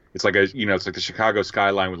It's like it's like the Chicago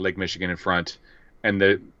skyline with Lake Michigan in front, and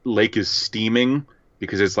the lake is steaming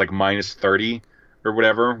because it's like -30 or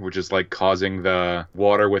whatever, which is like causing the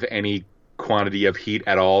water with any quantity of heat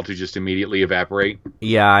at all to just immediately evaporate.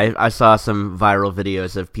 Yeah, I saw some viral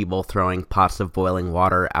videos of people throwing pots of boiling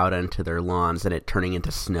water out onto their lawns and it turning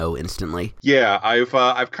into snow instantly. Yeah,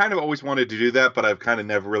 I've kind of always wanted to do that, but I've kind of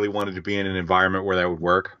never really wanted to be in an environment where that would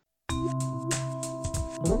work.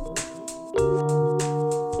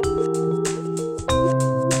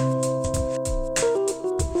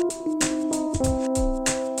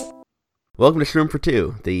 Welcome to Shroom for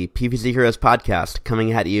Two, the PvZ Heroes podcast,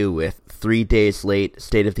 coming at you with 3 days late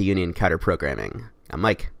State of the Union counter programming. I'm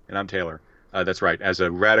Mike. And I'm Taylor. That's right. As a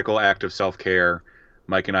radical act of self-care,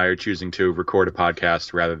 Mike and I are choosing to record a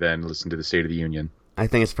podcast rather than listen to the State of the Union. I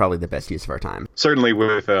think it's probably the best use of our time. Certainly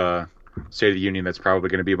with State of the Union, that's probably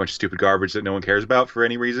going to be a bunch of stupid garbage that no one cares about for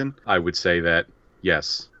any reason. I would say that,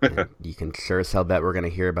 yes. You can sure as hell bet we're going to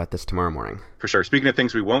hear about this tomorrow morning. For sure. Speaking of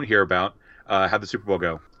things we won't hear about, how'd the Super Bowl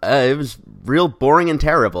go? It was real boring and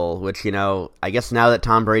terrible, which, I guess now that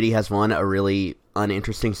Tom Brady has won a really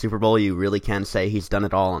uninteresting Super Bowl, you really can say he's done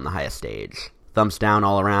it all on the highest stage. Thumbs down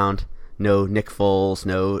all around. No Nick Foles,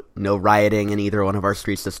 no rioting in either one of our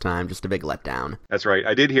streets this time, just a big letdown. That's right.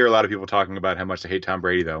 I did hear a lot of people talking about how much they hate Tom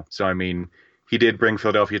Brady, though. So, I mean, he did bring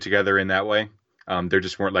Philadelphia together in that way. There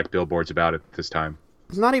just weren't, like, billboards about it this time.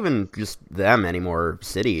 It's not even just them anymore,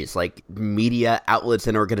 cities. Like, media outlets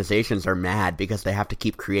and organizations are mad because they have to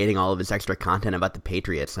keep creating all of this extra content about the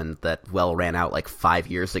Patriots, and that, ran out like 5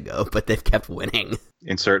 years ago, but they've kept winning.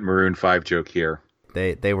 Insert Maroon 5 joke here.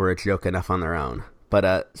 They were a joke enough on their own.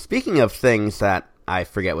 But speaking of things that I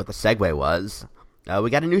forget what the segue was, we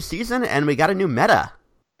got a new season and we got a new meta.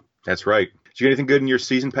 That's right. Did you get anything good in your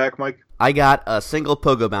season pack, Mike? I got a single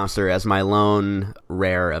Pogo Bouncer as my lone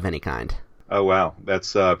rare of any kind. Oh, wow.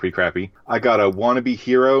 That's pretty crappy. I got a Wannabe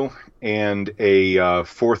Hero and a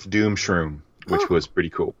fourth Doom Shroom, which was pretty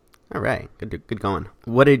cool. All right. Good going.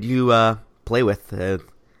 What did you play with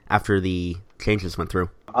after the changes went through?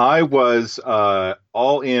 I was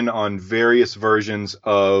all in on various versions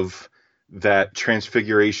of that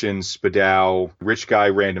Transfiguration Spadao Rich Guy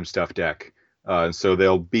Random Stuff deck. So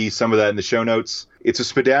there'll be some of that in the show notes. It's a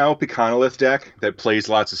Spadao Pecanolith deck that plays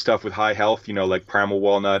lots of stuff with high health, like Primal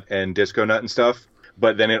Walnut and Disco Nut and stuff.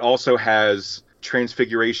 But then it also has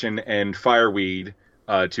Transfiguration and Fireweed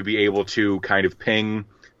to be able to kind of ping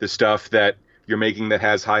the stuff that you're making that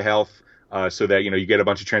has high health so that, you get a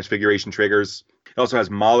bunch of Transfiguration triggers. It also has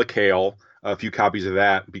Mollicale, a few copies of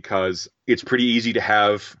that, because it's pretty easy to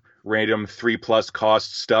have random 3+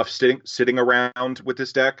 cost stuff sitting around with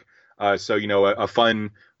this deck. So, a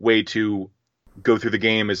fun way to go through the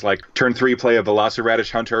game is like turn 3 play a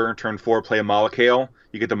Velociradish Hunter, turn 4 play a Mollicale.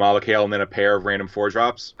 You get the Mollicale and then a pair of random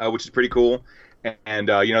 4-drops, which is pretty cool. And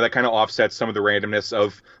that kind of offsets some of the randomness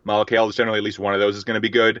of Mollicale. Generally, at least one of those is going to be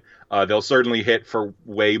good. They'll certainly hit for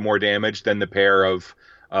way more damage than the pair of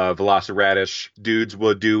Velociradish dudes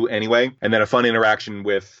would do anyway. And then a fun interaction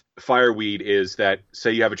with Fireweed is that,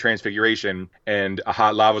 say you have a Transfiguration and a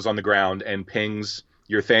hot lava's on the ground and pings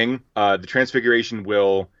your thing, the Transfiguration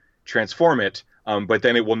will transform it, but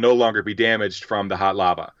then it will no longer be damaged from the hot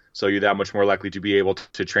lava. So you're that much more likely to be able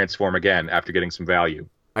to transform again after getting some value.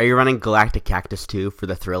 Are you running Galactic Cactus too for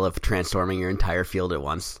the thrill of transforming your entire field at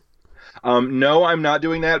once? No, I'm not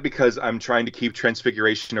doing that because I'm trying to keep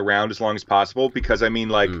Transfiguration around as long as possible. Because,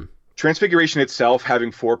 Transfiguration itself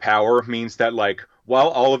having 4 power means that, while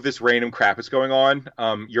all of this random crap is going on,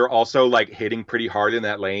 you're also, hitting pretty hard in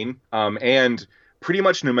that lane. And pretty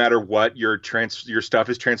much no matter what your stuff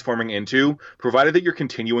is transforming into, provided that you're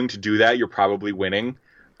continuing to do that, you're probably winning.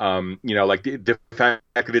 The fact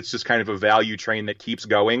that it's just kind of a value train that keeps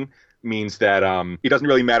going means that it doesn't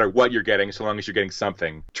really matter what you're getting so long as you're getting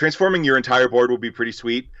something. Transforming your entire board will be pretty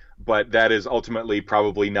sweet, but that is ultimately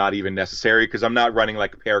probably not even necessary because I'm not running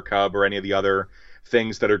like Pear Cub or any of the other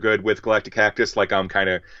things that are good with Galactic Cactus. I'm kind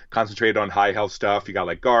of concentrated on high health stuff. You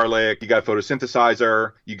got Garlic, you got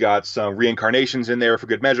Photosynthesizer, you got some Reincarnations in there for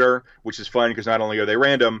good measure, which is fun because not only are they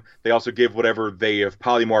random, they also give whatever they have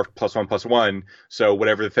Polymorph +1/+1. So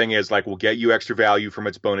whatever the thing is, will get you extra value from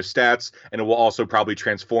its bonus stats, and it will also probably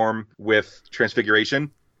transform with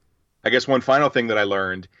Transfiguration. I guess one final thing that I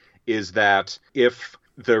learned is that if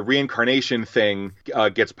the Reincarnation thing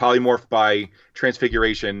gets polymorphed by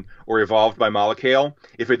Transfiguration or evolved by Mollicale,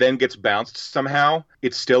 if it then gets bounced somehow,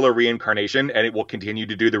 it's still a Reincarnation, and it will continue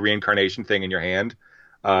to do the Reincarnation thing in your hand,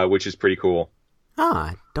 which is pretty cool.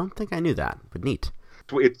 I don't think I knew that, but neat.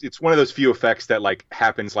 It's one of those few effects that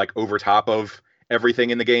happens over top of everything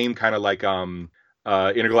in the game, kind of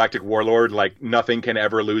Intergalactic Warlord, like nothing can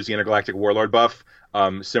ever lose the Intergalactic Warlord buff.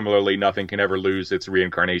 Similarly, nothing can ever lose its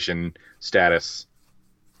reincarnation status.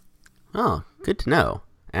 Oh, good to know.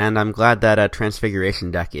 And I'm glad that a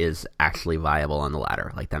Transfiguration deck is actually viable on the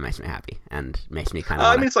ladder. Like, that makes me happy, and makes me kind of.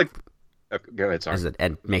 I mean, it's like. Go ahead, sorry.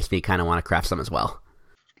 And makes me kind of want to craft some as well.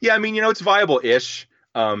 Yeah, I mean, it's viable-ish.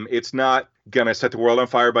 It's not gonna set the world on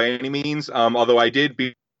fire by any means. Although I did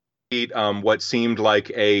beat what seemed like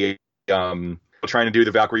a trying to do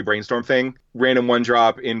the Valkyrie brainstorm thing, random one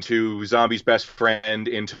drop into Zombie's best friend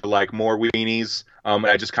into like more weenies. And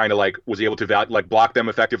I just kind of like was able to like block them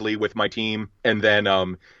effectively with my team, and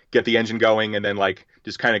then get the engine going, and then like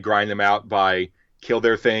just kind of grind them out by kill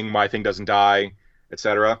their thing, my thing doesn't die,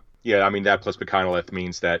 etc. Yeah, I mean that plus Mechanolith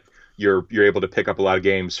means that you're able to pick up a lot of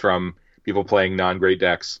games from people playing non-great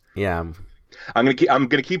decks. Yeah, I'm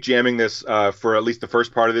gonna keep jamming this for at least the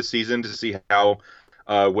first part of this season to see how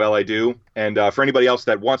well I do. And for anybody else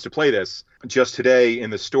that wants to play this, just today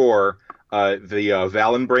in the store, the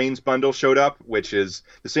Valen Brains bundle showed up, which is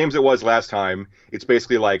the same as it was last time. It's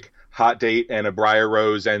basically like Hot Date and a Briar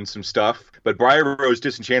Rose and some stuff. But Briar Rose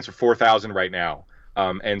disenchants for 4,000 right now.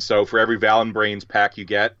 And so for every Valen Brains pack you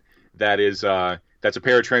get, that's a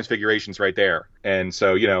pair of Transfigurations right there. And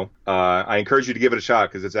so, I encourage you to give it a shot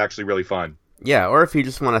because it's actually really fun. Yeah, or if you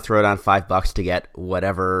just want to throw down $5 to get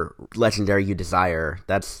whatever legendary you desire,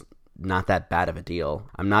 that's not that bad of a deal.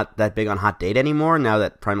 I'm not that big on Hot Date anymore now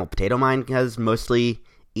that Primal Potato Mine has mostly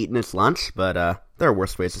eaten its lunch, but there are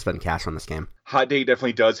worse ways to spend cash on this game. Hot Date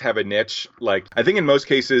definitely does have a niche. Like, I think in most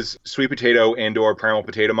cases, Sweet Potato and or Primal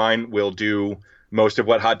Potato Mine will do most of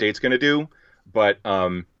what Hot Date's going to do, but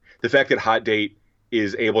the fact that Hot Date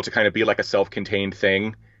is able to kind of be like a self-contained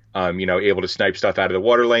thing, able to snipe stuff out of the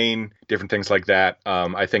water lane, different things like that.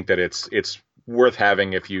 I think that it's worth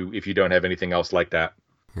having if you don't have anything else like that.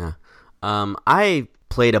 Yeah. I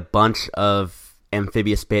played a bunch of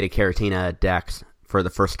Amphibious Beta Caratina decks for the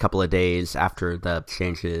first couple of days after the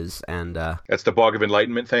changes, and that's the Bog of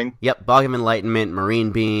Enlightenment thing? Yep, Bog of Enlightenment,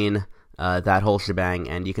 Marine Bean, that whole shebang,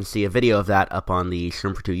 and you can see a video of that up on the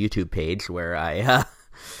Shroom for 2 YouTube page where I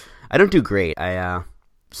don't do great.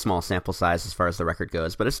 Small sample size as far as the record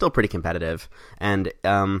goes, but it's still pretty competitive. And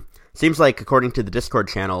seems like, according to the Discord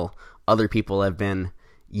channel, other people have been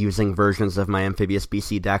using versions of my Amphibious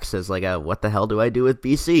BC decks as like a what the hell do I do with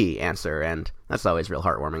BC answer, and that's always real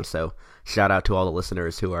heartwarming. So shout out to all the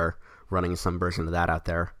listeners who are running some version of that out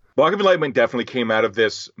there. Bog of Enlightenment definitely came out of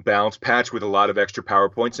this balance patch with a lot of extra power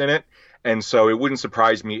points in it, and so it wouldn't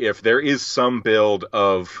surprise me if there is some build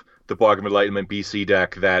of the Bog of Enlightenment BC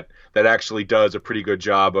deck that actually does a pretty good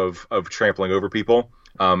job of trampling over people.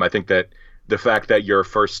 I think that the fact that your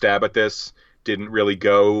first stab at this didn't really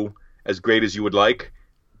go as great as you would like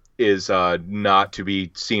is not to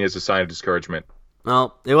be seen as a sign of discouragement.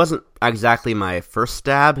 Well, it wasn't exactly my first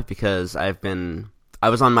stab because I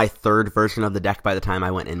was on my third version of the deck by the time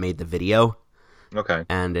I went and made the video. Okay.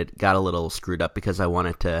 And it got a little screwed up because I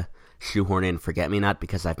wanted to shoehorn in Forget-Me-Not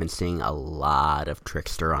because I've been seeing a lot of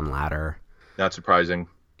Trickster on ladder. Not surprising.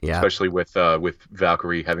 Yeah. Especially with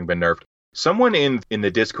Valkyrie having been nerfed. Someone in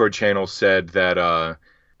the Discord channel said that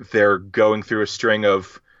they're going through a string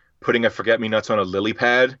of putting a Forget-Me-Nuts on a lily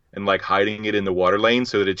pad and like hiding it in the water lane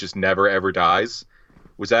so that it just never ever dies.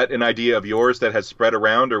 Was that an idea of yours that has spread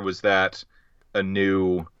around, or was that a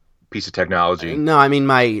new piece of technology? No, I mean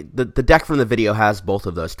the deck from the video has both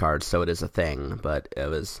of those cards, so it is a thing, but it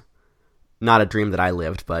was not a dream that I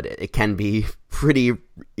lived, but it can be pretty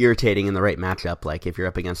irritating in the right matchup. Like if you're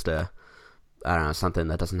up against something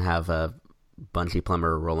that doesn't have a Bungee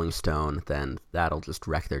Plumber or Rolling Stone, then that'll just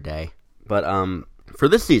wreck their day. But for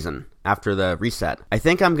this season, after the reset, I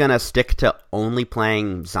think I'm gonna stick to only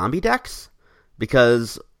playing zombie decks,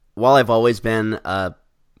 because while I've always been a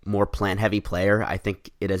more plant-heavy player, I think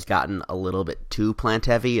it has gotten a little bit too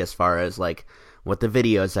plant-heavy as far as like what the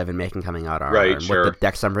videos I've been making coming out are, right, and sure. what the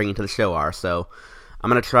decks I'm bringing to the show are. So I'm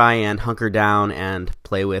going to try and hunker down and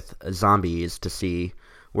play with zombies to see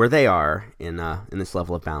where they are in this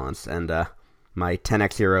level of balance. And my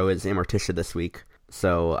 10x hero is Immorticia this week,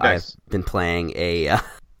 so nice. I've been playing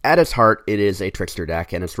at its heart, it is a Trickster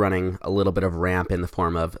deck, and it's running a little bit of ramp in the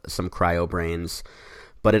form of some Cryo Brains,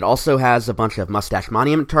 but it also has a bunch of Mustache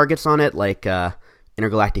Monument targets on it, like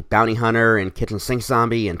Intergalactic Bounty Hunter and Kitchen Sink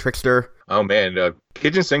Zombie and Trickster. Oh man,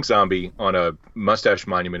 Kitchen Sink Zombie on a Mustache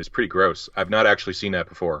Monument is pretty gross. I've not actually seen that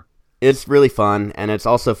before. It's really fun, and it's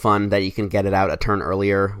also fun that you can get it out a turn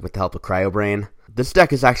earlier with the help of Cryo Brain. This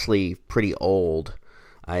deck is actually pretty old.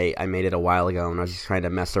 I made it a while ago, and I was just trying to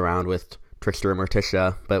mess around with Trickster and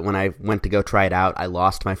Morticia, but when I went to go try it out, I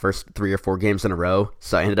lost my first 3 or 4 games in a row,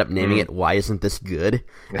 so I ended up naming it Why Isn't This Good?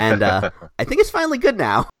 And I think it's finally good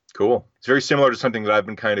now. Cool. It's very similar to something that I've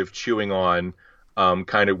been kind of chewing on,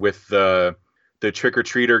 kind of with the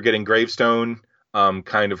Trick-or-Treater getting Gravestone,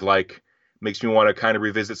 kind of like makes me want to kind of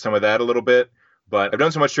revisit some of that a little bit. But I've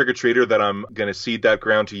done so much Trick-or-Treater that I'm going to cede that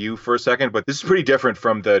ground to you for a second. But this is pretty different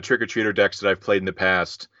from the Trick-or-Treater decks that I've played in the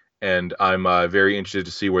past. And I'm very interested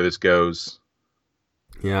to see where this goes.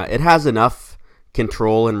 Yeah, it has enough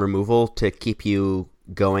control and removal to keep you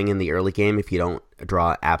going in the early game if you don't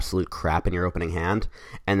draw absolute crap in your opening hand.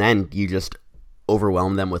 And then you just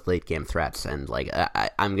overwhelm them with late game threats. And like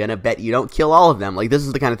I'm going to bet you don't kill all of them. Like this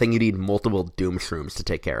is the kind of thing you need multiple Doom Shrooms to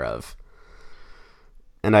take care of.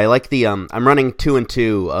 And I like the, I'm running 2 and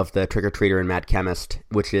 2 of the Trick-or-Treater and Mad Chemist,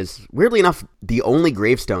 which is, weirdly enough, the only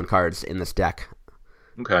Gravestone cards in this deck.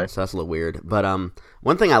 Okay. So that's a little weird. But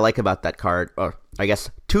one thing I like about that card, or I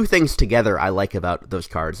guess 2 things together I like about those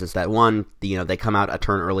cards, is that one, they come out a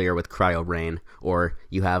turn earlier with Cryo Brain, or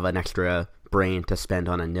you have an extra brain to spend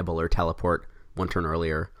on a Nibble or Teleport 1 turn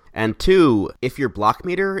earlier. And 2, if your block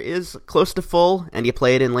meter is close to full and you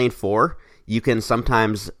play it in lane 4, you can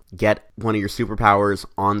sometimes get one of your superpowers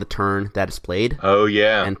on the turn that is played. Oh,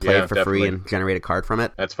 yeah. And play it for definitely. free and generate a card from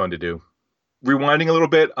it. That's fun to do. Rewinding a little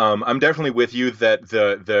bit, I'm definitely with you that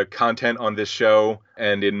the content on this show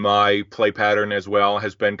and in my play pattern as well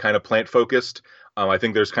has been kind of plant-focused. I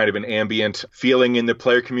think there's kind of an ambient feeling in the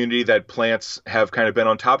player community that plants have kind of been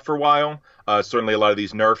on top for a while. Certainly a lot of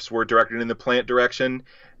these nerfs were directed in the plant direction.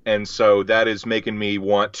 And so that is making me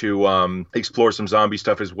want to explore some zombie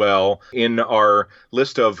stuff as well. In our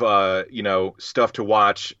list of, stuff to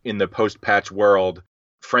watch in the post-patch world,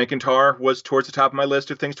 Frankentar was towards the top of my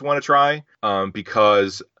list of things to want to try,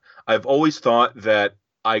 because I've always thought that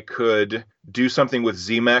I could do something with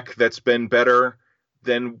Z-Mech that's been better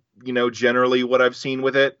than, generally what I've seen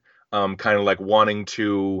with it. Kind of like wanting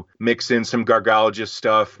to mix in some Gargologist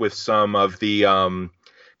stuff with some of the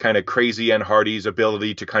kind of Crazy and Hardy's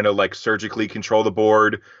ability to kind of like surgically control the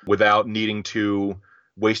board without needing to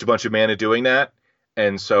waste a bunch of mana doing that.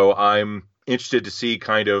 And so I'm interested to see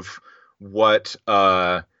kind of what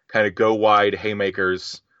kind of go wide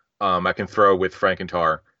haymakers I can throw with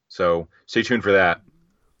Frankentar. So stay tuned for that.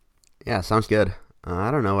 Yeah, sounds good. I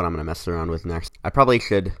don't know what I'm going to mess around with next. I probably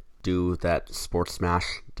should do that Sports Smash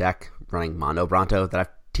deck running Mondo Bronto that I've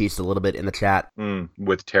teased a little bit in the chat.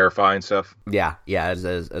 With Terrify and stuff? Yeah, as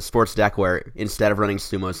a sports deck where instead of running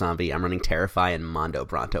Sumo Zombie, I'm running Terrify and Mondo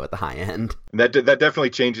Bronto at the high end. That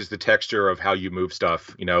definitely changes the texture of how you move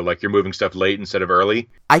stuff. Like you're moving stuff late instead of early.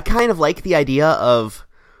 I kind of like the idea of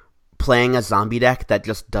playing a zombie deck that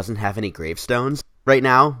just doesn't have any gravestones right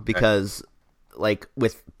now, because like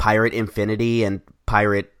with Pirate Infinity and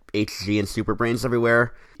Pirate HG and Super Brains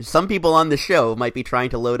everywhere, some people on the show might be trying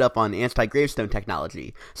to load up on anti-gravestone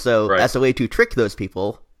technology. So as a way to trick those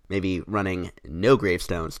people, maybe running no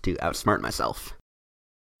gravestones to outsmart myself.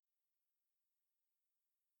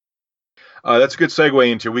 That's a good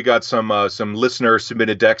segue into, we got some listener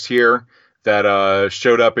submitted decks here that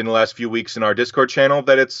showed up in the last few weeks in our Discord channel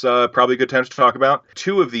that it's probably a good time to talk about.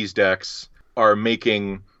 2 of these decks are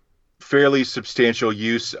making fairly substantial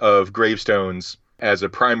use of gravestones as a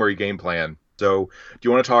primary game plan. So do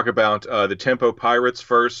you want to talk about the Tempo Pirates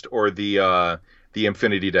first, or the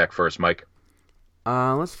Infinity deck first, Mike?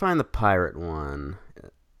 Let's find the Pirate one.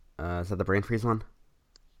 Is that the Brain Freeze one?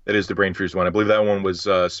 That is the Brain Freeze one. I believe that one was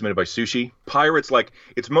submitted by Sushi. Pirates, like,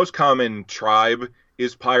 its most common tribe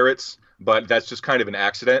is Pirates, but that's just kind of an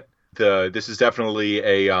accident. This is definitely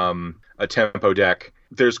a Tempo deck.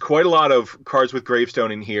 There's quite a lot of cards with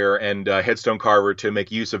Gravestone in here and Headstone Carver to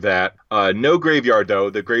make use of that. No Graveyard, though.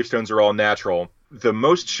 The Gravestones are all natural. The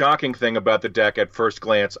most shocking thing about the deck at first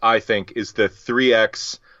glance, I think, is the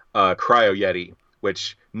 3X Cryo Yeti,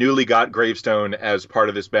 which newly got Gravestone as part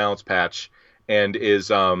of this balance patch and is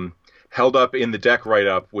held up in the deck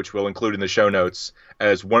write-up, which we'll include in the show notes,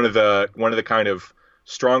 as one of the kind of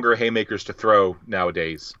stronger haymakers to throw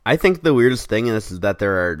nowadays. I think the weirdest thing in this is that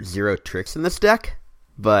there are 0 tricks in this deck.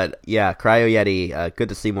 But yeah, Cryo Yeti, good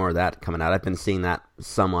to see more of that coming out. I've been seeing that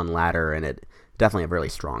some on ladder, and it definitely a really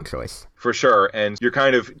strong choice. For sure, and you're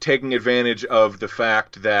kind of taking advantage of the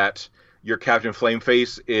fact that your Captain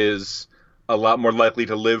Flameface is a lot more likely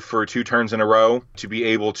to live for 2 turns in a row, to be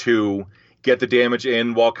able to get the damage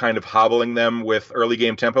in while kind of hobbling them with early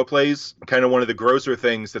game tempo plays. Kind of one of the grosser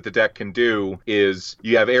things that the deck can do is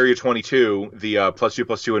you have Area 22, the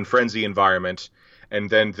 +2/+2 and Frenzy environment, and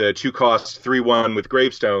then the 2-cost 3/1 with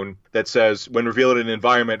Gravestone that says, when revealed in an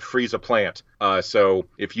environment, freeze a plant. So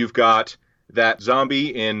if you've got that zombie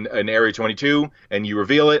in an Area 22 and you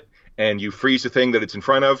reveal it and you freeze the thing that it's in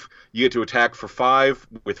front of, you get to attack for 5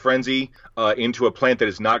 with Frenzy into a plant that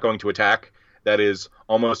is not going to attack. That is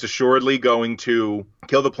almost assuredly going to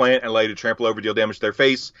kill the plant and allow you to trample over, deal damage to their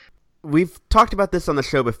face. We've talked about this on the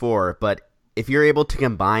show before, but if you're able to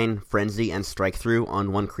combine Frenzy and Strike Through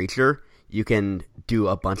on one creature, you can do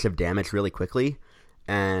a bunch of damage really quickly,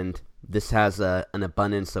 and this has an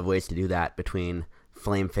abundance of ways to do that between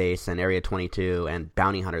Flameface and Area 22 and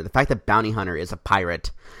Bounty Hunter. The fact that Bounty Hunter is a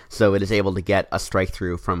pirate, so it is able to get a Strike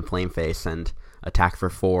Through from Flameface and attack for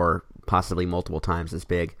 4, possibly multiple times is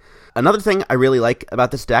big. Another thing I really like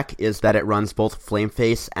about this deck is that it runs both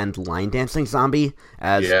Flameface and Line Dancing Zombie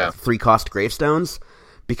as 3-cost gravestones,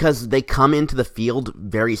 because they come into the field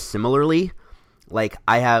very similarly. Like,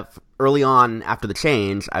 I have, early on after the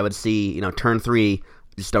change, I would see, turn 3,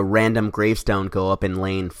 just a random gravestone go up in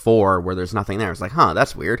lane 4 where there's nothing there. It's like,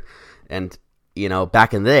 that's weird. And,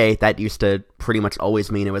 back in the day, that used to pretty much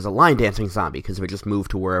always mean it was a Line Dancing Zombie, because it would just move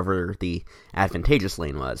to wherever the advantageous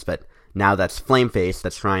lane was. But now that's Flameface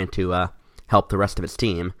that's trying to help the rest of its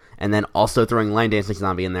team. And then also throwing Line Dancing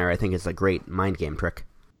Zombie in there, I think, is a great mind game trick.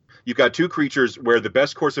 You've got 2 creatures where the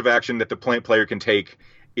best course of action that the plant player can take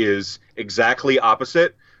is exactly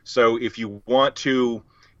opposite. So if you want to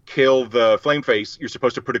kill the Flameface, you're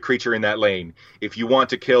supposed to put a creature in that lane. If you want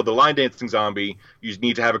to kill the Line Dancing Zombie, you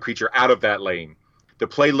need to have a creature out of that lane. The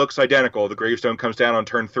play looks identical. The gravestone comes down on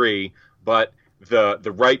turn 3, but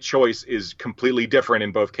the right choice is completely different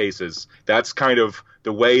in both cases. That's kind of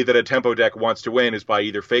the way that a tempo deck wants to win, is by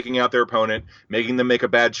either faking out their opponent, making them make a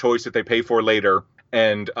bad choice that they pay for later,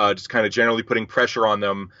 and just kind of generally putting pressure on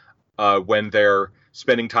them when they're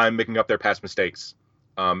spending time making up their past mistakes.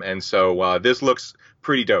 And so this looks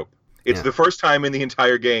pretty dope. It's the first time in the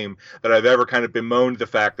entire game that I've ever kind of bemoaned the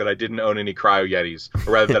fact that I didn't own any Cryo Yetis,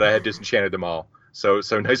 or rather that I had disenchanted them all. So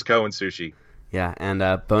nice going, Sushi. Yeah, and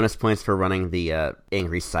bonus points for running the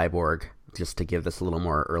Angry Cyborg, just to give this a little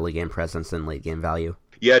more early game presence and late game value.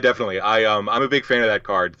 Yeah, definitely. I'm a big fan of that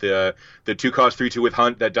card. The 2-cost 3/2 with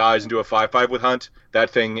Hunt that dies into a 5/5 with Hunt. That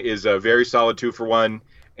thing is a very solid 2-for-1,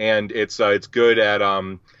 and it's good at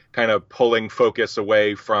kind of pulling focus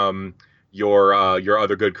away from your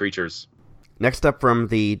other good creatures. Next up from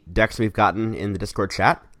the decks we've gotten in the Discord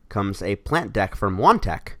chat comes a plant deck from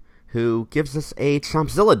Wantech, who gives us a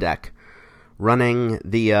Chompzilla deck, running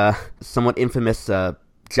the somewhat infamous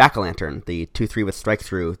Jack-o'-lantern, the 2/3 with Strike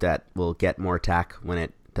Through that will get more attack when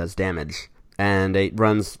it does damage. And it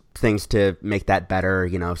runs things to make that better,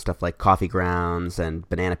 stuff like Coffee Grounds and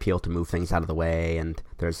Banana Peel to move things out of the way, and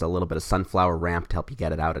there's a little bit of Sunflower Ramp to help you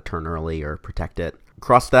get it out a turn early or protect it.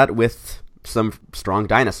 Cross that with some strong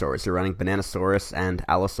dinosaurs. You're running Bananasaurus and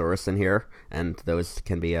Allosaurus in here, and those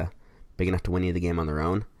can be big enough to win you the game on their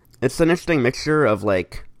own. It's an interesting mixture of,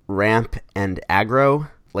 ramp and aggro.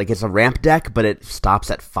 It's a ramp deck, but it stops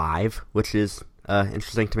at 5, which is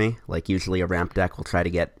interesting to me. Usually a ramp deck will try to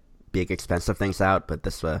get big, expensive things out, but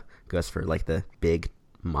this goes for, the big,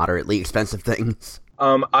 moderately expensive things.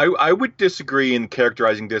 I would disagree in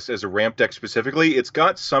characterizing this as a ramp deck specifically. It's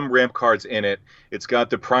got some ramp cards in it. It's got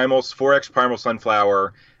the 4X Primal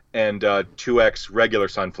Sunflower and 2X regular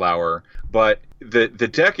Sunflower, but the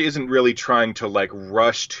deck isn't really trying to,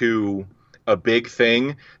 rush to a big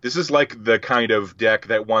thing. This is the kind of deck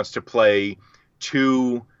that wants to play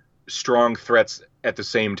 2 strong threats at the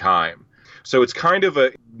same time. So it's kind of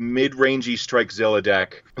a mid-rangey Strikezilla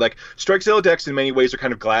deck. Strikezilla decks in many ways are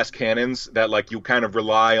kind of glass cannons that you kind of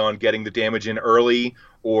rely on getting the damage in early,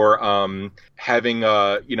 or having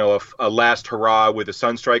a last hurrah with a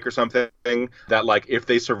Sunstrike or something that if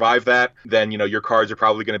they survive that, then your cards are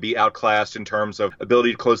probably going to be outclassed in terms of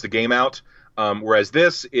ability to close the game out. Whereas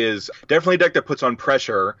this is definitely a deck that puts on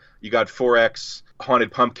pressure. You got 4X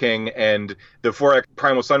Haunted Pumpkin, and the 4X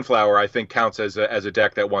Primal Sunflower I think counts as a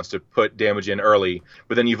deck that wants to put damage in early.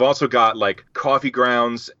 But then you've also got Coffee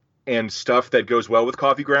Grounds and stuff that goes well with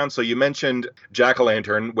Coffee Grounds. So you mentioned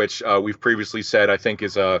Jack-o'-lantern, which we've previously said I think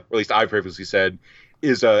is or at least I previously said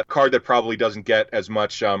is a card that probably doesn't get as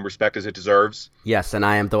much respect as it deserves. Yes, and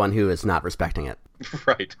I am the one who is not respecting it.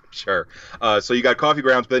 Right, sure. So you got Coffee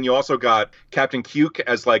Grounds, but then you also got Captain Cuke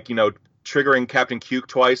as triggering Captain Cuke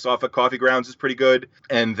twice off of Coffee Grounds is pretty good.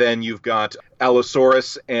 And then you've got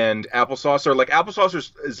Allosaurus and Applesaucer.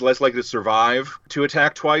 Applesaucer is less likely to survive to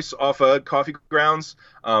attack twice off of Coffee Grounds.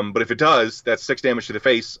 But if it does, that's 6 damage to the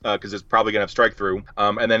face, because it's probably going to have Strike Through.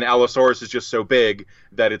 And then Allosaurus is just so big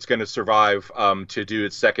that it's going to survive to do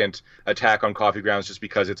its second attack on Coffee Grounds, just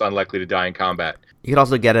because it's unlikely to die in combat. You could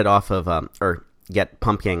also get it off of, get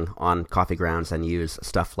Pumpkin on Coffee Grounds and use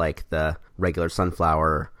stuff like the regular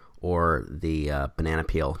Sunflower or the banana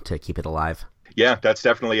peel to keep it alive. Yeah, that's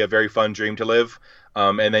definitely a very fun dream to live.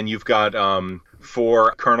 And then you've got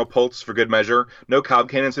 4 Colonel Pults for good measure. No Cob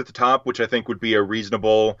Cannons at the top, which I think would be a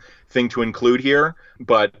reasonable thing to include here,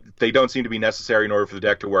 but they don't seem to be necessary in order for the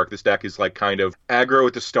deck to work. This deck is like kind of aggro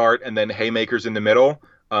at the start and then haymakers in the middle,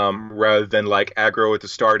 rather than like aggro at the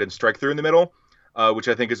start and strike through in the middle, which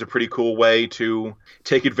I think is a pretty cool way to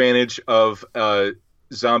take advantage of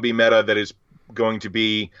zombie meta that is going to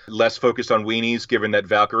be less focused on weenies, given that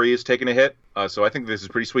Valkyrie is taking a hit. So I think this is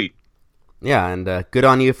pretty sweet. Yeah, and good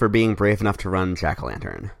on you for being brave enough to run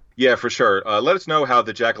Jack-o'-lantern. Yeah, for sure. Let us know how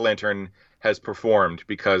the Jack-o'-lantern has performed,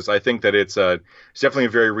 because I think that it's definitely a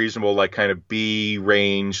very reasonable, like, kind of B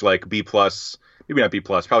range, like B plus, maybe not B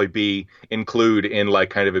plus, probably B, include in like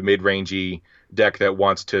kind of a mid-rangey deck that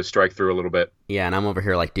wants to strike through a little bit. Yeah, and I'm over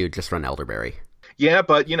here like, dude, just run Elderberry. Yeah,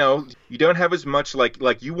 but, you know, you don't have as much, like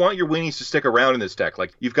you want your weenies to stick around in this deck.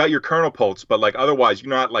 Like, you've got your Colonel Pults, but, like, otherwise, you're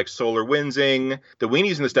not, like, Solar Windsing. The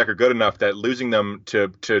weenies in this deck are good enough that losing them to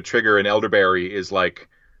trigger an Elderberry is, like,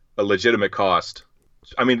 a legitimate cost.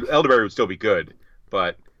 I mean, Elderberry would still be good,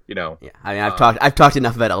 but, you know. Yeah, I mean, I've talked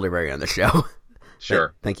enough about Elderberry on the show.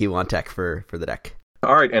 Sure. Thank you, Wantech, for the deck.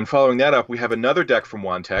 All right, and following that up, we have another deck from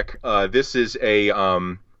Wantech. This is a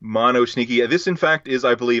mono sneaky. This, in fact, is,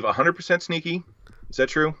 I believe, 100% sneaky. Is that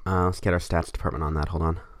true? Let's get our stats department on that. Hold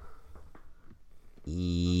on.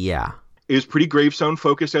 Yeah. It is pretty Gravestone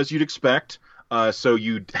focused, as you'd expect. So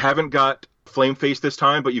you haven't got Flame Face this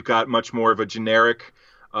time, but you've got much more of a generic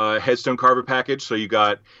Headstone Carver package. So you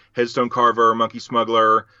got Headstone Carver, Monkey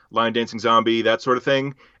Smuggler, Lion Dancing Zombie, that sort of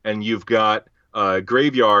thing. And you've got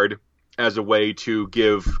Graveyard as a way to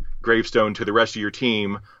give Gravestone to the rest of your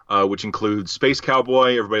team, which includes Space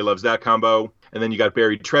Cowboy. Everybody loves that combo. And then you got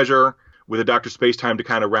Buried Treasure with a Dr. Spacetime to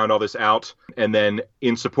kind of round all this out. And then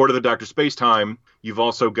in support of the Dr. Spacetime, you've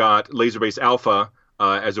also got Laser Base Alpha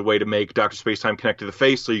as a way to make Dr. Spacetime connect to the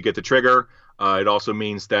face, so you get the trigger. It also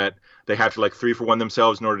means that they have to like 3-for-1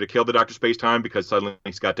 themselves in order to kill the Dr. Spacetime, because suddenly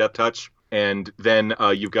he's got Death Touch. And then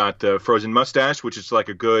you've got the Frozen Mustache, which is like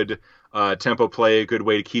a good tempo play, a good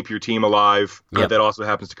way to keep your team alive. Yep. That also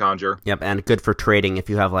happens to conjure. Yep, and good for trading if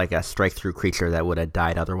you have like a strike-through creature that would have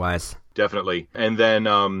died otherwise. Definitely. And then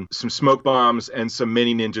some smoke bombs and some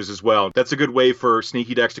mini ninjas as well. That's a good way for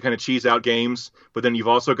sneaky decks to kind of cheese out games. But then you've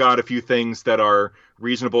also got a few things that are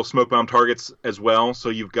reasonable smoke bomb targets as well. So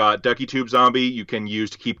you've got Ducky Tube Zombie you can use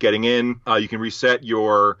to keep getting in. You can reset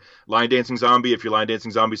your Lion Dancing Zombie if your Lion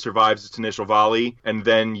Dancing Zombie survives its initial volley. And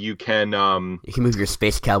then you can move your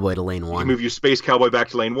Space Cowboy to lane 1. You can move your Space Cowboy back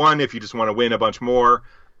to lane 1 if you just want to win a bunch more.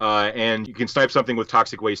 And you can snipe something with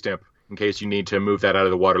Toxic Waste Imp in case you need to move that out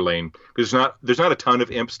of the water lane. Because there's not a ton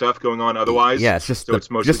of imp stuff going on otherwise. Yeah, it's just, so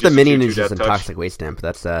it's mostly just the mini ninjas and touch. Toxic Waste Imp.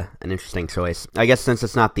 That's an interesting choice. I guess since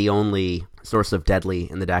it's not the only source of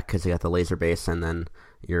deadly in the deck, because you got the laser base and then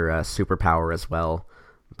your superpower as well.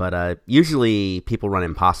 But usually people run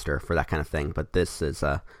Imposter for that kind of thing. But this is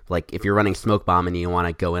like if you're running Smoke Bomb and you want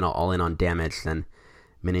to go in all in on damage, then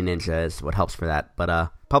Mini Ninja is what helps for that.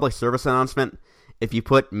 But public service announcement. If you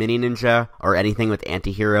put Mini Ninja or anything with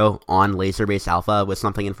Antihero on Laser Base Alpha with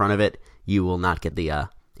something in front of it, you will not get the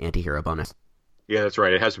Antihero bonus. Yeah, that's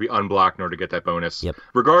right. It has to be unblocked in order to get that bonus. Yep.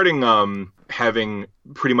 Regarding having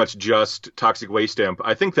pretty much just Toxic Waste Imp,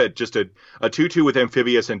 I think that just a 2/2 with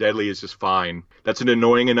Amphibious and Deadly is just fine. That's an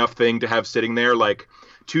annoying enough thing to have sitting there. Like,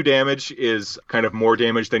 2 damage is kind of more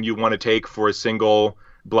damage than you want to take for a single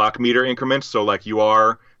block meter increment. So, like, you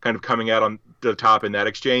are kind of coming out on the top in that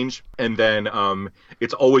exchange. And then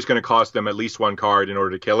it's always going to cost them at least 1 card in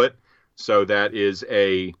order to kill it. So that is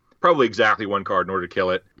probably exactly 1 card in order to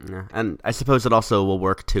kill it. Yeah, and I suppose it also will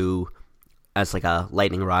work too as like a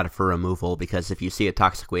lightning rod for removal, because if you see a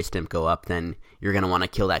Toxic Waste Imp go up, then you're going to want to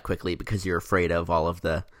kill that quickly because you're afraid of all of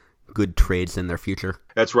the good trades in their future.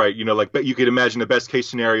 That's right. You know, like, but you could imagine the best case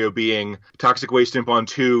scenario being Toxic Waste Imp on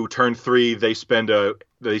 2, turn 3, they spend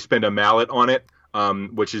a mallet on it.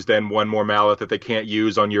 Which is then 1 more mallet that they can't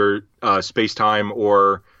use on your Space Time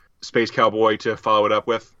or Space Cowboy to follow it up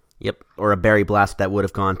with. Yep, or a Berry Blast that would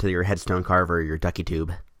have gone to your Headstone Carver or your Ducky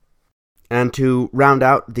Tube. And to round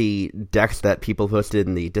out the decks that people posted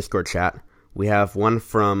in the Discord chat, we have one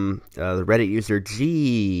from the Reddit user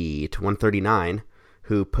G139,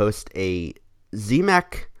 who posts a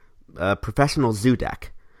ZMAC Professional Zoo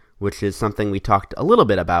deck, which is something we talked a little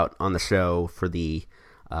bit about on the show for the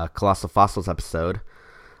Colossal Fossils episode,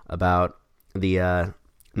 about the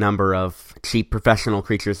number of cheap professional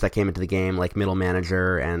creatures that came into the game, like Middle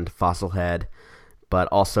Manager and Fossil Head, but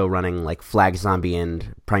also running like Flag Zombie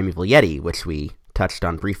and Primeval Yeti, which we touched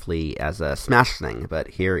on briefly as a Smash thing, but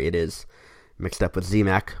here it is mixed up with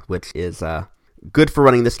Z-Mech, which is good for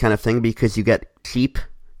running this kind of thing because you get cheap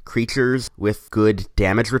creatures with good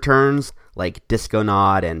damage returns, like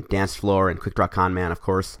Disconaut and Dance Floor and Quick Draw Conman, of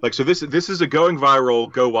course. Like, so this is a going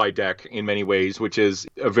viral, go wide deck in many ways, which is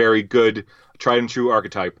a very good tried and true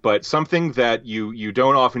archetype. But something that you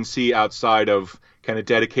don't often see outside of kind of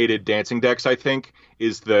dedicated dancing decks, I think,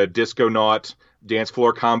 is the Disconaut Dance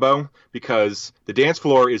Floor combo, because the Dance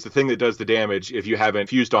Floor is the thing that does the damage if you haven't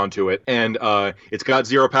fused onto it, and it's got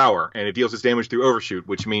 0 power, and it deals its damage through Overshoot,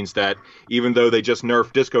 which means that even though they just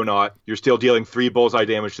nerfed Disconaut, you're still dealing 3 bullseye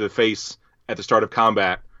damage to the face at the start of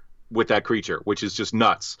combat with that creature, which is just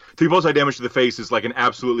nuts. 3 bullseye damage to the face is like an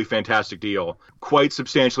absolutely fantastic deal, quite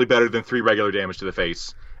substantially better than 3 regular damage to the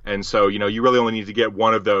face. And so, you really only need to get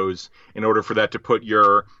one of those in order for that to put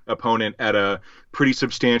your opponent at a pretty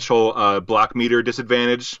substantial block meter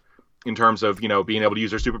disadvantage in terms of, being able to use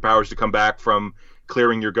their superpowers to come back from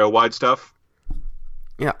clearing your go-wide stuff.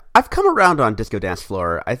 Yeah, I've come around on Disco Dance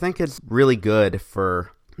Floor. I think it's really good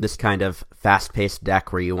for this kind of fast-paced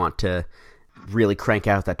deck where you want to really crank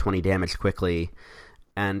out that 20 damage quickly.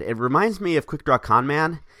 And it reminds me of Quick Draw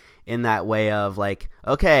Conman in that way of like,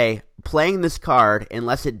 okay, playing this card,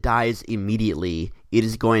 unless it dies immediately, it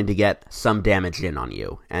is going to get some damage in on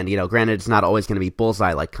you. And, granted, it's not always going to be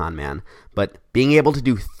bullseye like Conman, but being able to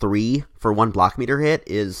do 3 for 1 block meter hit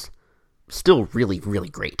is still really, really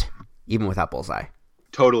great, even without bullseye.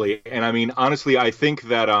 Totally. And I mean, honestly, I think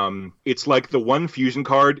that it's like the one fusion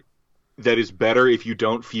card that is better if you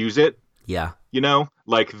don't fuse it. Yeah.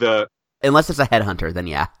 Unless it's a headhunter, then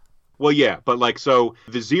yeah. Well, yeah, but so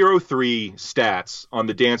the 0-3 stats on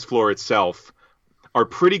the Dance Floor itself are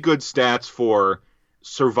pretty good stats for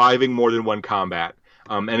surviving more than one combat.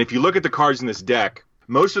 And if you look at the cards in this deck,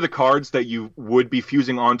 most of the cards that you would be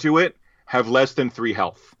fusing onto it have less than 3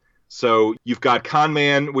 health. So you've got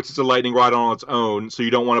Conman, which is a lightning rod on its own, so you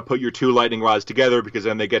don't want to put your 2 lightning rods together because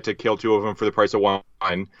then they get to kill 2 of them for the price of 1.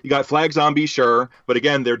 You got Flag Zombie, sure, but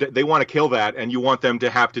again, they want to kill that, and you want them to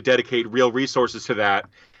have to dedicate real resources to that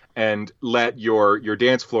and let your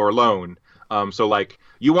Dance Floor alone. So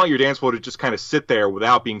you want your Dance Floor to just kind of sit there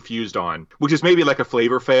without being fused on, which is maybe like a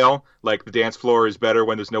flavor fail. Like the Dance Floor is better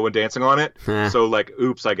when there's no one dancing on it. So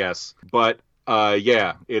oops, I guess. But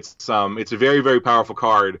yeah, it's a very, very powerful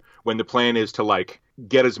card when the plan is to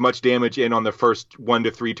get as much damage in on the first 1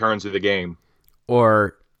 to 3 turns of the game.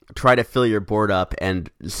 Or try to fill your board up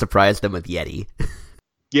and surprise them with Yeti.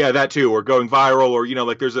 Yeah, that too, or going viral, or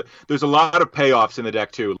there's a lot of payoffs in the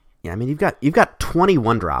deck too. Yeah, I mean you've got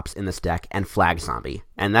 21 drops in this deck and Flag Zombie,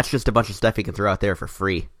 and that's just a bunch of stuff you can throw out there for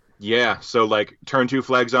free. Yeah, so turn 2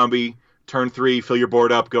 Flag Zombie, turn 3 fill your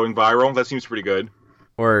board up, going viral. That seems pretty good.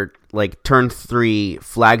 Or turn 3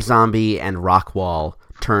 Flag Zombie and Rock Wall,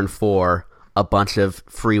 turn 4 a bunch of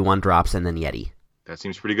free 1 drops and then Yeti. That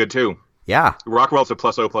seems pretty good too. Yeah. Rockwell's a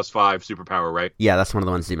 +0/+5 superpower, right? Yeah, that's one of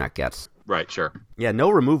the ones Z-Mech gets. Right, sure. Yeah,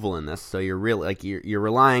 no removal in this, so you're really you're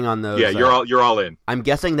relying on those. Yeah, you're all in. I'm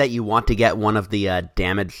guessing that you want to get one of the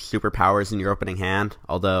damage superpowers in your opening hand.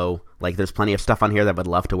 Although, there's plenty of stuff on here that would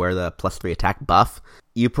love to wear the +3 attack buff.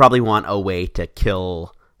 You probably want a way to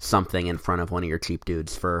kill something in front of one of your cheap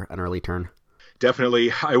dudes for an early turn.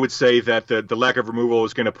 Definitely, I would say that the lack of removal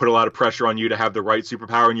is going to put a lot of pressure on you to have the right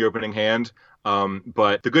superpower in your opening hand.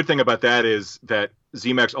 But the good thing about that is that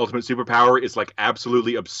Z-Mech's ultimate superpower is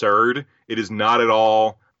absolutely absurd. It is not at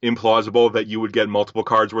all implausible that you would get multiple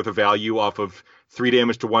cards worth of value off of 3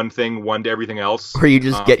 damage to one thing, 1 to everything else. Or you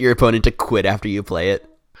just get your opponent to quit after you play it.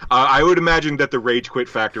 I would imagine that the rage quit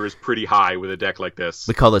factor is pretty high with a deck like this.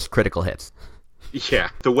 We call those critical hits. Yeah.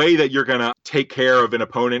 The way that you're going to take care of an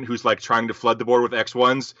opponent who's trying to flood the board with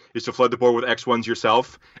X1s is to flood the board with X1s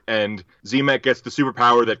yourself. And Z-Mech gets the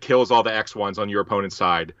superpower that kills all the X1s on your opponent's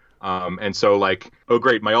side. And so oh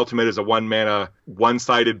great, my ultimate is a 1 mana,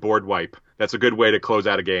 1-sided board wipe. That's a good way to close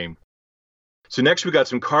out a game. So next we got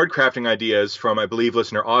some card crafting ideas from, I believe,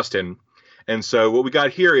 listener Austin. And so what we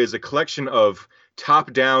got here is a collection of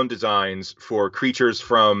top-down designs for creatures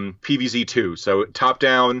from PVZ2. So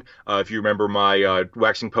top-down, if you remember my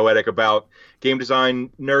waxing poetic about game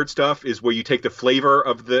design nerd stuff, is where you take the flavor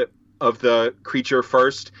of the creature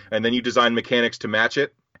first, and then you design mechanics to match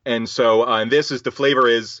it. And so and the flavor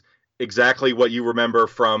is exactly what you remember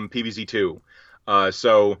from PVZ2.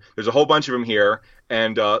 So there's a whole bunch of them here.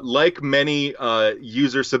 And like many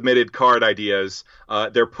user-submitted card ideas,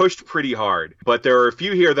 they're pushed pretty hard. But there are a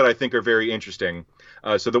few here that I think are very interesting.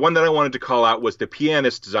 So the one that I wanted to call out was the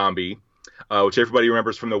Pianist Zombie, which everybody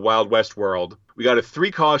remembers from the Wild West world. We got a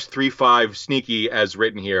 3-cost, 3/5 sneaky as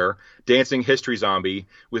written here, dancing history zombie,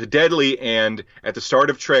 with deadly and, at the start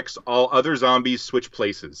of tricks, all other zombies switch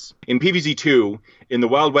places. In PvZ2, in the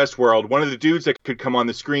Wild West world, one of the dudes that could come on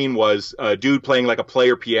the screen was a dude playing like a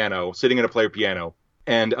player piano, sitting at a player piano.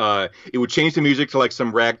 And it would change the music to like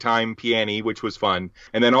some ragtime piano, which was fun.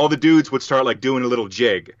 And then all the dudes would start like doing a little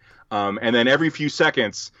jig. And then every few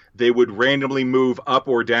seconds, they would randomly move up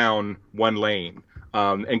or down one lane,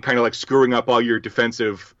 and kind of like screwing up all your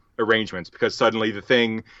defensive arrangements, because suddenly the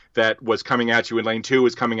thing that was coming at you in lane 2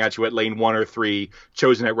 is coming at you at lane 1 or 3,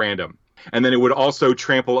 chosen at random. And then it would also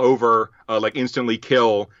trample over, like instantly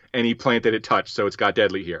kill any plant that it touched, so it's got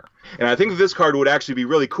deadly here. And I think that this card would actually be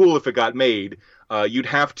really cool if it got made. You'd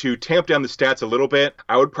have to tamp down the stats a little bit.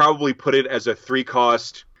 I would probably put it as a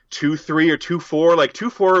 3-cost 2/3 or 2/4. Like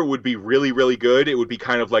 2/4 would be really, really good. It would be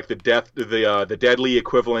kind of like the deadly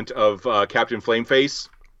equivalent of Captain Flameface.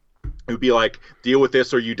 It would be like, deal with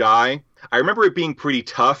this or you die. I remember it being pretty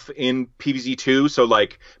tough in PvZ2, so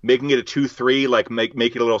like making it a 2/3, like make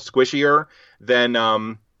it a little squishier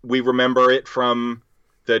than we remember it from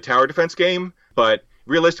the tower defense game. But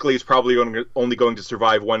realistically, it's probably only going to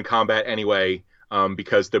survive one combat anyway.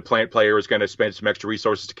 Because the plant player is going to spend some extra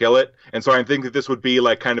resources to kill it. And so I think that this would be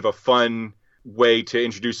like kind of a fun way to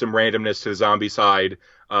introduce some randomness to the zombie side.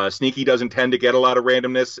 Sneaky doesn't tend to get a lot of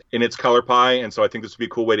randomness in its color pie, and so I think this would be a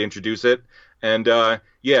cool way to introduce it. And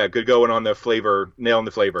yeah, good going on the flavor, nailing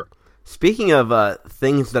the flavor. Speaking of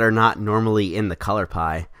things that are not normally in the color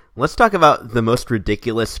pie, let's talk about the most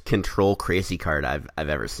ridiculous control crazy card I've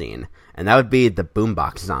ever seen, and that would be the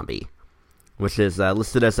Boombox Zombie, which is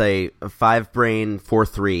listed as a 5-brain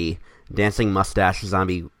 4/3 dancing mustache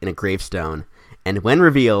zombie in a gravestone, and when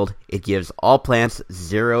revealed, it gives all plants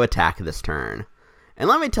 0 attack this turn. And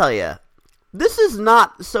let me tell you, this is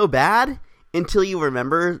not so bad until you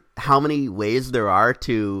remember how many ways there are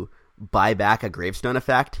to buy back a gravestone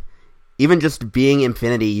effect. Even just being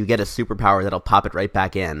Infinity, you get a superpower that'll pop it right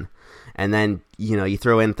back in. And then, you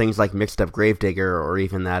throw in things like Mixed Up Gravedigger or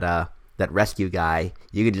even that rescue guy.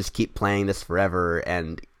 You could just keep playing this forever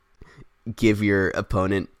and give your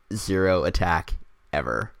opponent 0 attack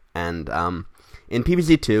ever. And in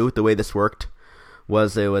PvZ2, the way this worked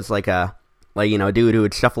was it was like a dude who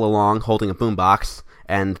would shuffle along holding a boombox,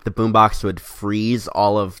 and the boombox would freeze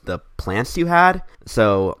all of the plants you had.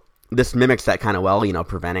 So this mimics that kind of well,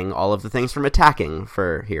 preventing all of the things from attacking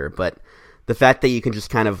for here. But the fact that you can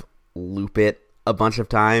just kind of loop it a bunch of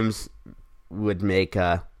times would make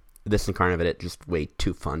this incarnate of it just way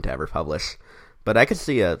too fun to ever publish. But I could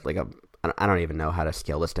see I don't even know how to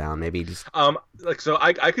scale this down. Maybe just so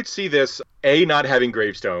I could see this not having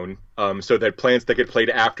gravestone, so that plants that get played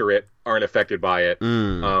after it aren't affected by it,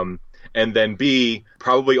 and then B,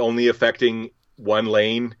 probably only affecting one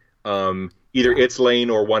lane, either its lane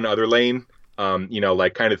or one other lane.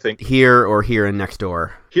 Like kind of thing. Here and next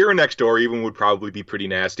door. Here and next door even would probably be pretty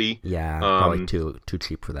nasty. Yeah, probably too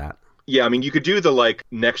cheap for that. Yeah, I mean, you could do the like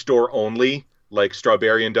next door only, like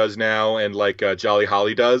Strawberrian does now, and like Jolly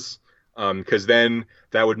Holly does. Because then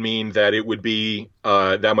that would mean that it would be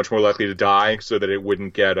that much more likely to die, so that it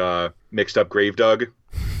wouldn't get mixed up grave dug.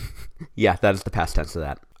 Yeah, that is the past tense of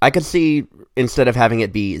that. I could see, instead of having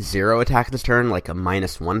it be 0 attack this turn, like a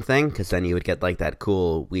 -1 thing, because then you would get like that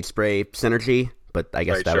cool weed spray synergy. But I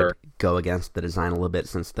guess that would go against the design a little bit,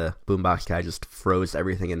 since the boombox guy just froze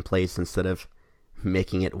everything in place instead of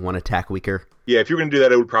making it 1 attack weaker. Yeah, if you were going to do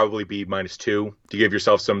that, it would probably be -2 to give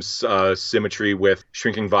yourself some symmetry with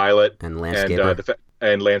Shrinking Violet and Landscaper.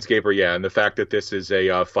 And Landscaper, yeah. And the fact that this is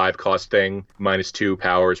a 5-cost thing, -2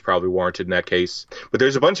 power is probably warranted in that case. But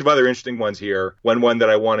there's a bunch of other interesting ones here. One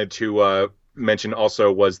that I wanted to mention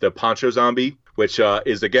also was the Poncho Zombie, which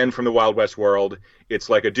is again from the Wild West world. It's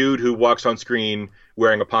like a dude who walks on screen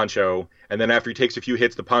wearing a poncho, and then after he takes a few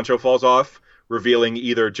hits, the poncho falls off, revealing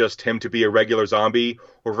either just him to be a regular zombie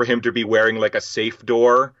or for him to be wearing like a safe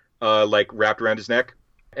door like wrapped around his neck.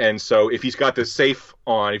 And so if he's got this safe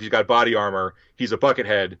on, if he's got body armor, he's a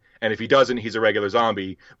buckethead. And if he doesn't, he's a regular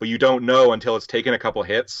zombie. But you don't know until it's taken a couple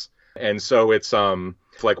hits. And so it's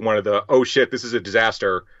like one of the, oh shit, this is a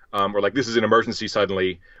disaster, or like this is an emergency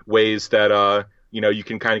suddenly, ways that, you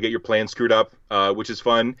can kind of get your plan screwed up, which is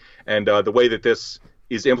fun. And the way that this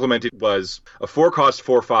is implemented was a 4-cost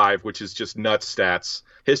 4/5, which is just nuts stats.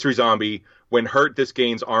 History Zombie, when hurt, this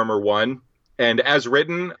gains armor 1. And as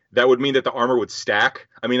written, that would mean that the armor would stack.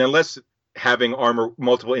 I mean, unless having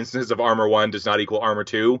multiple instances of armor 1 does not equal armor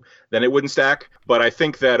 2, then it wouldn't stack. But I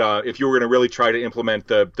think that if you were going to really try to implement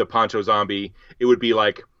the Poncho Zombie, it would be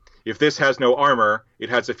like if this has no armor, it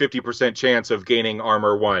has a 50% chance of gaining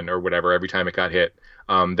armor 1 or whatever every time it got hit.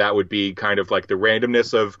 That would be kind of like the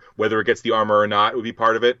randomness of whether it gets the armor or not would be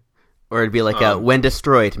part of it. Or it'd be like, when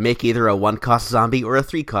destroyed, make either a 1-cost zombie or a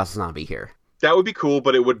 3-cost zombie here. That would be cool,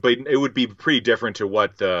 but it would be pretty different to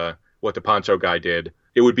what the Poncho guy did.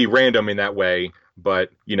 It would be random in that way, but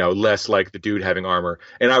less like the dude having armor.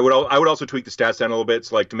 And I would also tweak the stats down a little bit,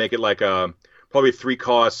 so like to make it like probably a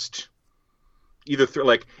 3-cost,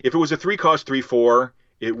 like if it was a 3-cost 3/4,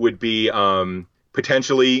 it would be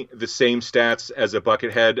potentially the same stats as a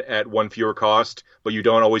Buckethead at 1 fewer cost, but you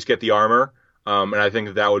don't always get the armor. And I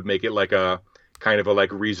think that would make it like a kind of a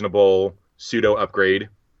like reasonable pseudo upgrade.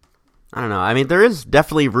 I don't know. I mean, there is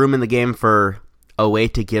definitely room in the game for a way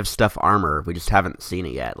to give stuff armor. We just haven't seen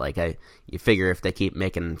it yet. Like, you figure if they keep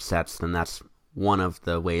making sets, then that's one of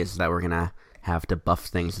the ways that we're gonna have to buff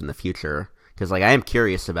things in the future. Because, like, I am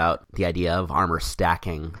curious about the idea of armor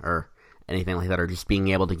stacking or anything like that, or just being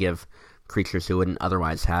able to give creatures who wouldn't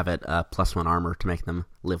otherwise have it +1 armor to make them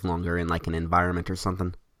live longer in, like, an environment or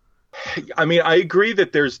something. I mean, I agree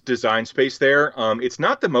that there's design space there. It's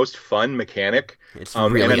not the most fun mechanic. It's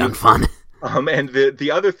really unfun. And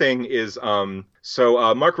the other thing is,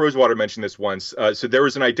 so Mark Rosewater mentioned this once. So there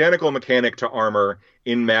was an identical mechanic to armor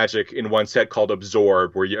in Magic in one set called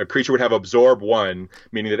Absorb, where a creature would have Absorb 1,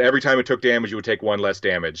 meaning that every time it took damage, you would take 1 less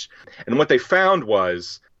damage. And what they found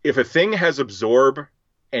was, if a thing has Absorb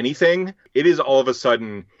anything, it is all of a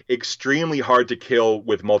sudden extremely hard to kill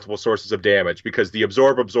with multiple sources of damage, because the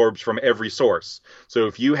Absorb absorbs from every source. So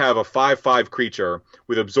if you have a 5/5 creature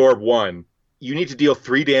with Absorb 1, you need to deal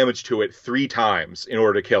 3 damage to it 3 times in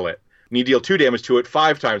order to kill it. You need to deal 2 damage to it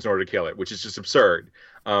 5 times in order to kill it, which is just absurd.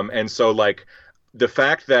 And so, like, the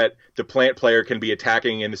fact that the plant player can be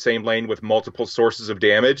attacking in the same lane with multiple sources of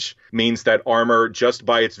damage means that armor, just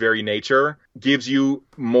by its very nature, gives you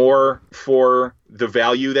more for the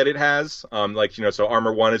value that it has. So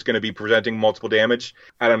armor 1 is going to be presenting multiple damage.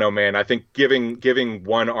 I don't know, man. I think giving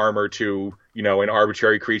 1 armor to, an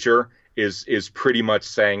arbitrary creature is pretty much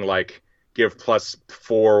saying, like, give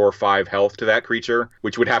 +4 or 5 health to that creature,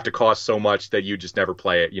 which would have to cost so much that you just never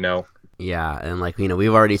play it, Yeah, and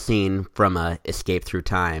we've already seen from Escape Through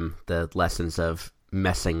Time the lessons of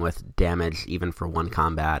messing with damage even for 1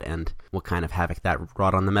 combat and what kind of havoc that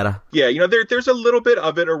wrought on the meta. Yeah, there's a little bit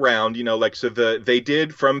of it around, so they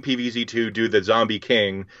did from PvZ2 do the Zombie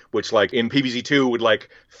King, which like in PvZ2 would like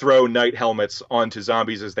throw knight helmets onto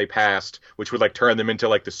zombies as they passed, which would like turn them into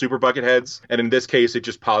like the super Bucketheads. And in this case, it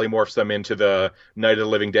just polymorphs them into the Night of the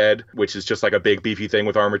Living Dead, which is just like a big beefy thing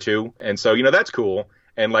with armor 2. And so, that's cool.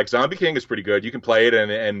 And like Zombie King is pretty good. You can play it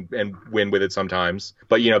and win with it sometimes.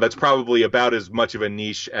 But that's probably about as much of a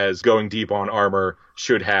niche as going deep on armor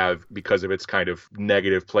should have, because of its kind of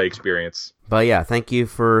negative play experience. But yeah, thank you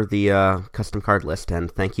for the custom card list,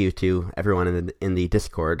 and thank you to everyone in the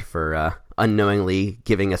Discord for unknowingly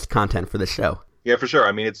giving us content for the show. Yeah, for sure.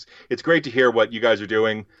 I mean, it's great to hear what you guys are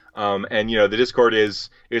doing. And the Discord is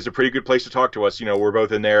a pretty good place to talk to us. We're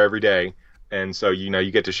both in there every day. And so,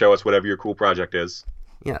 you get to show us whatever your cool project is.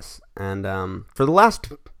 Yes, and for the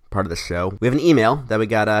last part of the show, we have an email that we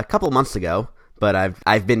got a couple months ago, but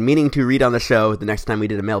I've been meaning to read on the show the next time we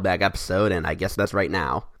did a mailbag episode, and I guess that's right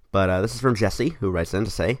now. But this is from Jesse, who writes in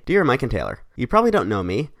to say, Dear Mike and Taylor, you probably don't know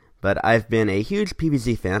me, but I've been a huge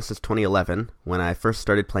PvZ fan since 2011, when I first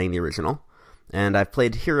started playing the original, and I've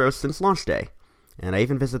played Heroes since launch day, and I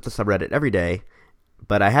even visit the subreddit every day,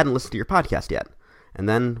 but I hadn't listened to your podcast yet. And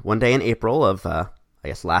then one day in April of, I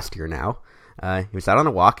guess last year now, he was out on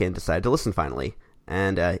a walk and decided to listen finally,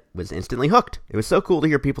 and was instantly hooked. It was so cool to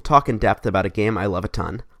hear people talk in depth about a game I love a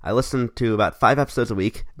ton. I listened to about 5 episodes a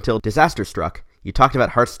week until disaster struck. You talked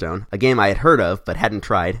about Hearthstone, a game I had heard of but hadn't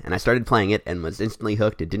tried, and I started playing it and was instantly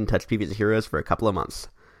hooked and didn't touch PvZ Heroes for a couple of months.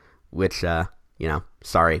 Which,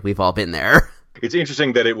 sorry, we've all been there. It's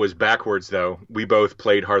interesting that it was backwards, though. We both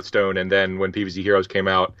played Hearthstone, and then when PvZ Heroes came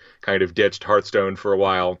out, kind of ditched Hearthstone for a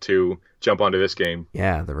while to jump onto this game.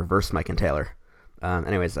 Yeah, the reverse Mike and Taylor.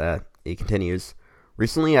 He continues,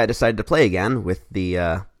 Recently I decided to play again with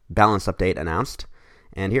the balance update announced,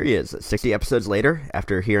 and here he is, 60 episodes later,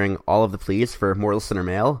 after hearing all of the pleas for more listener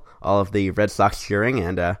mail, all of the Red Sox cheering,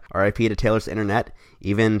 and RIP to Taylor's internet,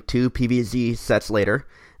 even 2 PvZ sets later.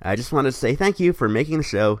 I just wanted to say thank you for making the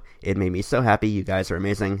show. It made me so happy. You guys are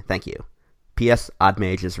amazing. Thank you. P.S. Odd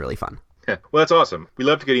Mage is really fun. Well, that's awesome. We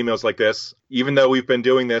love to get emails like this. Even though we've been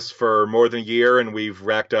doing this for more than a year and we've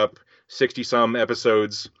racked up 60-some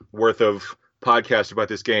episodes worth of podcasts about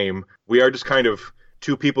this game, we are just kind of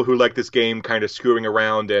 2 people who like this game kind of screwing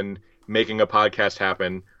around and making a podcast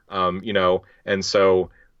happen, and so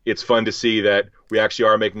it's fun to see that we actually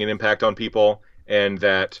are making an impact on people, and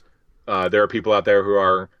that there are people out there who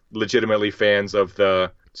are legitimately fans of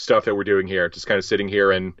the stuff that we're doing here, just kind of sitting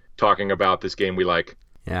here and talking about this game we like.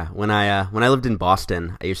 Yeah, when I lived in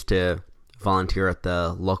Boston, I used to volunteer at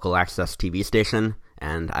the local access TV station,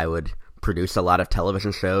 and I would produce a lot of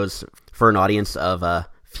television shows for an audience of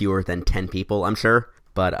fewer than 10 people, I'm sure.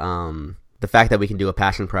 But the fact that we can do a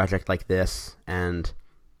passion project like this and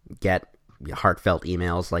get heartfelt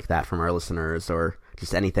emails like that from our listeners, or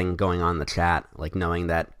just anything going on in the chat, like knowing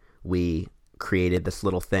that we created this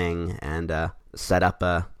little thing and set up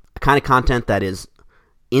a kind of content that is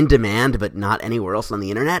in demand but not anywhere else on the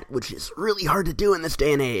internet, which is really hard to do in this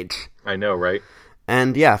day and age. I know, right?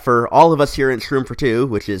 And yeah, for all of us here in Shroom for Two,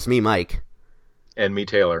 which is me, Mike. And me,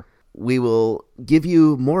 Taylor. We will give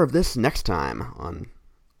you more of this next time on,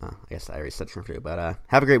 I guess I already said Shroom for Two, but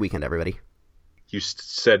have a great weekend, everybody. You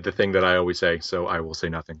said the thing that I always say, so I will say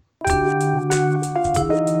nothing.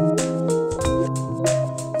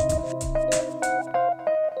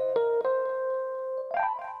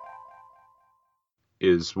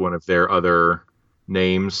 Is one of their other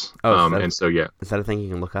names. And so, yeah. Is that a thing you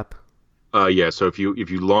can look up? Yeah, so if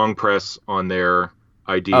you long press on their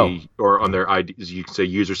ID or on their ID, you can say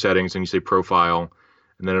user settings and you say profile,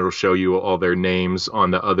 and then it'll show you all their names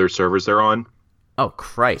on the other servers they're on. Oh,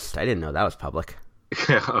 Christ. I didn't know that was public.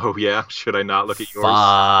 Oh, yeah? Should I not look at yours?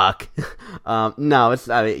 Fuck. No, it's,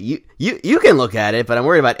 I mean, you can look at it, but I'm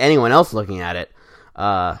worried about anyone else looking at it.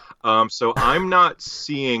 So I'm not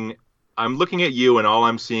seeing... I'm looking at you, and all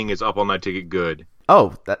I'm seeing is Up All Night to Get Good.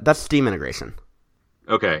 Oh, that's Steam integration.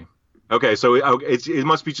 Okay, so it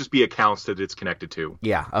must just be accounts that it's connected to.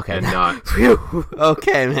 Yeah, okay. And not...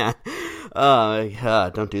 Okay, man.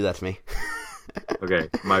 Don't do that to me. Okay,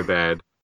 my bad.